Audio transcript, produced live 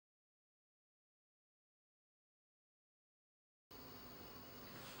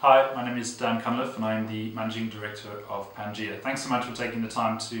Hi, my name is Dan Cunliffe and I'm the Managing Director of Pangea. Thanks so much for taking the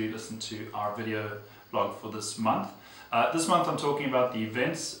time to listen to our video blog for this month. This month I'm talking about the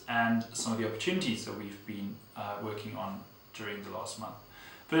events and some of the opportunities that we've been working on during the last month.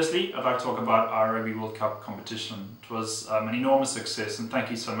 Firstly, I'd like to talk about our Rugby World Cup competition. It was an enormous success and thank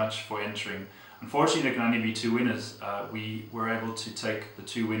you so much for entering. Unfortunately, there can only be two winners. We were able to take the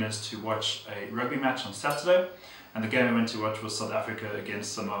two winners to watch a rugby match on Saturday, and the game we went to watch was South Africa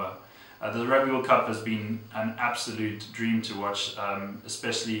against Samoa. The Rugby World Cup has been an absolute dream to watch,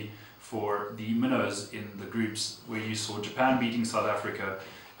 especially for the minnows in the groups, where you saw Japan beating South Africa,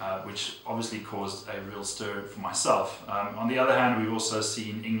 which obviously caused a real stir for myself. On the other hand, we've also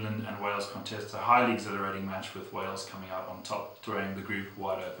seen England and Wales contest a highly exhilarating match with Wales coming out on top, throwing the group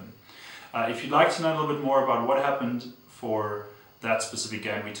wide open. If you'd like to know a little bit more about what happened for that specific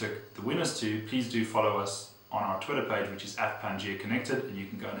game we took the winners to, please do follow us on our Twitter page, which is @PangeaConnected, and you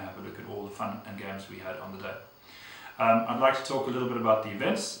can go and have a look at all the fun and games we had on the day. I'd like to talk a little bit about the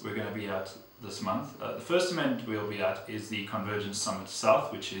events we're going to be at this month. The first event we'll be at is the Convergence Summit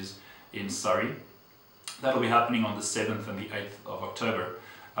South, which is in Surrey. That'll be happening on the 7th and the 8th of October.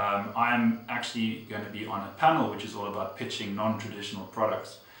 I'm actually going to be on a panel which is all about pitching non-traditional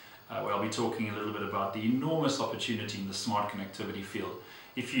products, where I'll be talking a little bit about the enormous opportunity in the smart connectivity field.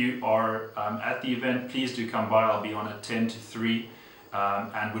 If you are at the event, please do come by. I'll be on at 10 to 3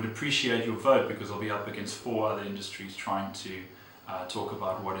 and would appreciate your vote, because I'll be up against 4 other industries trying to talk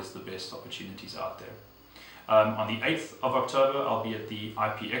about what is the best opportunities out there. On the 8th of October, I'll be at the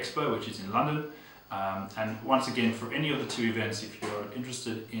IP Expo, which is in London. And once again, for any of the two events, if you're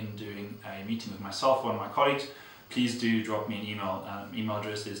interested in doing a meeting with myself or one of my colleagues, please do drop me an email. Email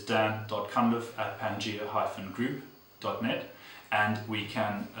address is dan.cunliffe@pangea-group.net, and we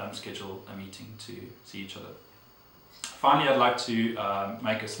can schedule a meeting to see each other. Finally, I'd like to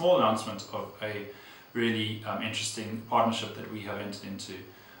make a small announcement of a really interesting partnership that we have entered into.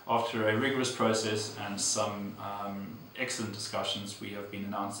 After a rigorous process and some excellent discussions, we have been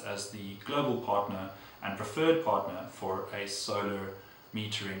announced as the global partner and preferred partner for a solar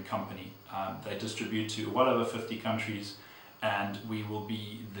metering company. They distribute to well over 50 countries, and we will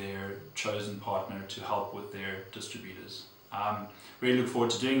be their chosen partner to help with their distributors. Really look forward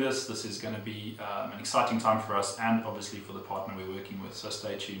to doing this. This is going to be an exciting time for us and obviously for the partner we're working with, so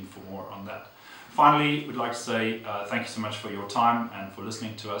stay tuned for more on that. Finally, we'd like to say thank you so much for your time and for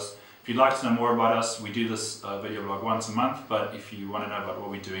listening to us. If you'd like to know more about us, we do this video blog once a month, but if you want to know about what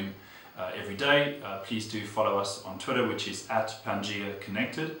we're doing every day, please do follow us on Twitter, which is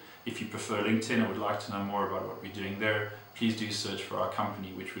 @PangeaConnected. If you prefer LinkedIn and would like to know more about what we're doing there, please do search for our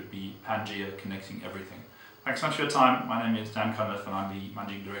company, which would be Pangea Connecting Everything. Thanks so much for your time. My name is Dan Cunliffe and I'm the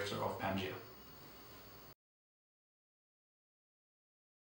Managing Director of Pangea.